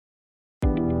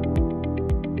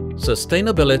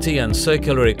Sustainability and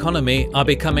circular economy are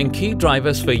becoming key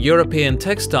drivers for European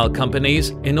textile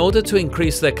companies in order to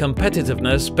increase their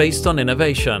competitiveness based on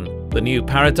innovation. The new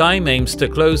paradigm aims to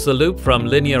close the loop from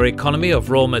linear economy of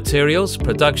raw materials,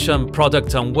 production,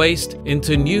 product and waste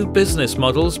into new business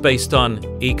models based on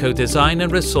eco-design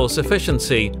and resource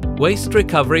efficiency, waste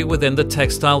recovery within the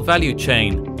textile value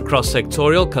chain,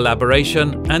 cross-sectorial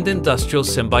collaboration and industrial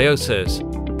symbiosis.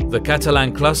 The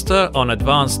Catalan cluster on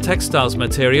advanced textiles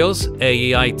materials,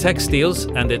 AEI Tèxtils,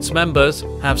 and its members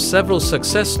have several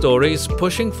success stories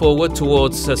pushing forward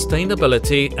towards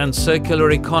sustainability and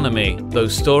circular economy.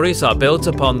 Those stories are built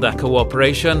upon the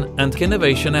cooperation and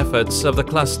innovation efforts of the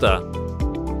cluster.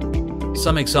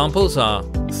 Some examples are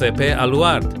CP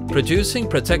Aluard, producing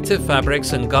protective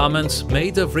fabrics and garments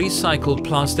made of recycled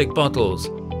plastic bottles;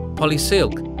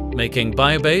 Polysilk, making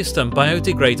bio-based and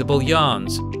biodegradable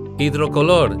yarns;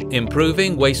 Hidrocolor,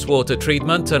 improving wastewater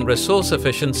treatment and resource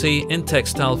efficiency in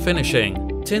textile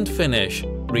finishing; Tint Finish,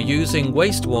 reusing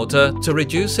wastewater to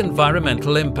reduce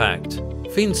environmental impact;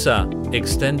 Finsa,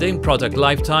 extending product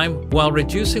lifetime while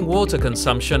reducing water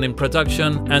consumption in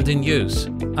production and in use;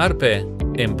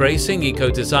 Arpe, embracing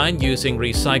eco-design using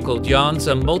recycled yarns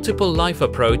and multiple life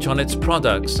approach on its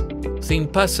products;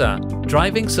 Thimpasa,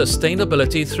 driving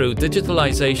sustainability through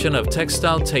digitalization of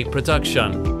textile tape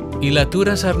production;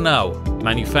 Hilaturas Arnau,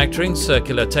 manufacturing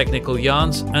circular technical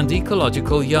yarns and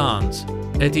ecological yarns;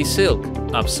 Etisilk,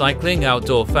 upcycling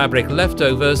outdoor fabric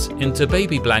leftovers into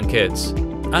baby blankets;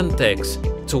 Antex,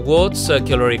 towards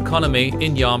circular economy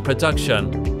in yarn production;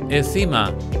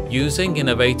 Ethima, using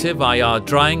innovative IR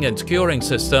drying and curing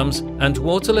systems and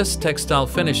waterless textile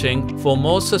finishing for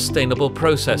more sustainable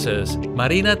processes;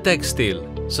 Marina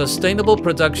Tèxtil, sustainable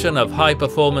production of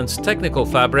high-performance technical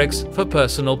fabrics for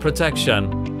personal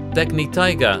protection;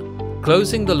 Tecnitaiga,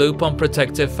 closing the loop on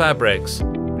protective fabrics;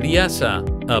 Liasa,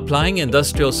 applying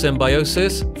industrial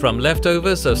symbiosis from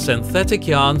leftovers of synthetic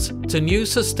yarns to new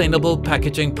sustainable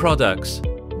packaging products.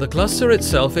 The cluster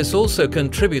itself is also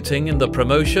contributing in the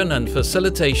promotion and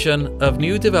facilitation of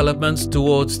new developments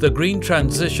towards the green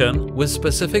transition with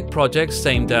specific projects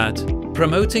aimed at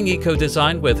promoting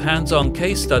eco-design with hands-on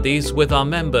case studies with our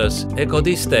members,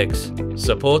 Ecodistex,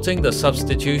 supporting the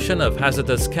substitution of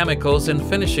hazardous chemicals in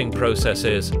finishing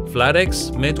processes,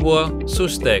 Flarex, Midwar,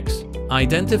 Sustex,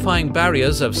 identifying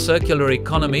barriers of circular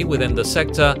economy within the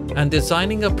sector and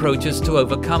designing approaches to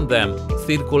overcome them,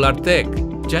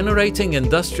 Circulartec, generating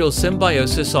industrial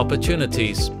symbiosis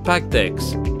opportunities,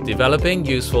 Pactex, developing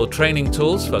useful training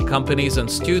tools for companies and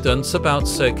students about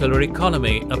circular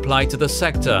economy applied to the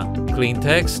sector,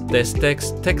 Cleantex,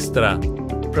 Destex,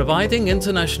 Textra, providing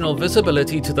international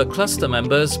visibility to the cluster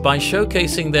members by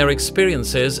showcasing their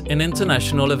experiences in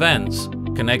international events,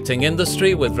 connecting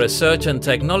industry with research and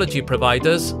technology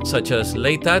providers such as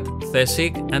Leitat,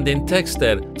 Thesic and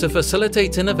Intexter to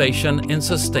facilitate innovation in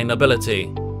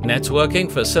sustainability.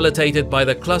 Networking facilitated by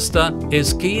the cluster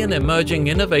is key in emerging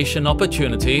innovation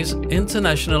opportunities,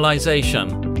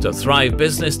 internationalization, to thrive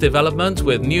business development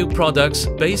with new products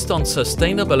based on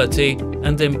sustainability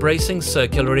and embracing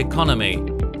circular economy.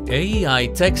 AEI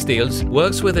Tèxtils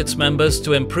works with its members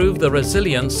to improve the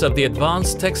resilience of the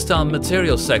advanced textile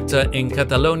material sector in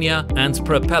Catalonia and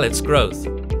propel its growth.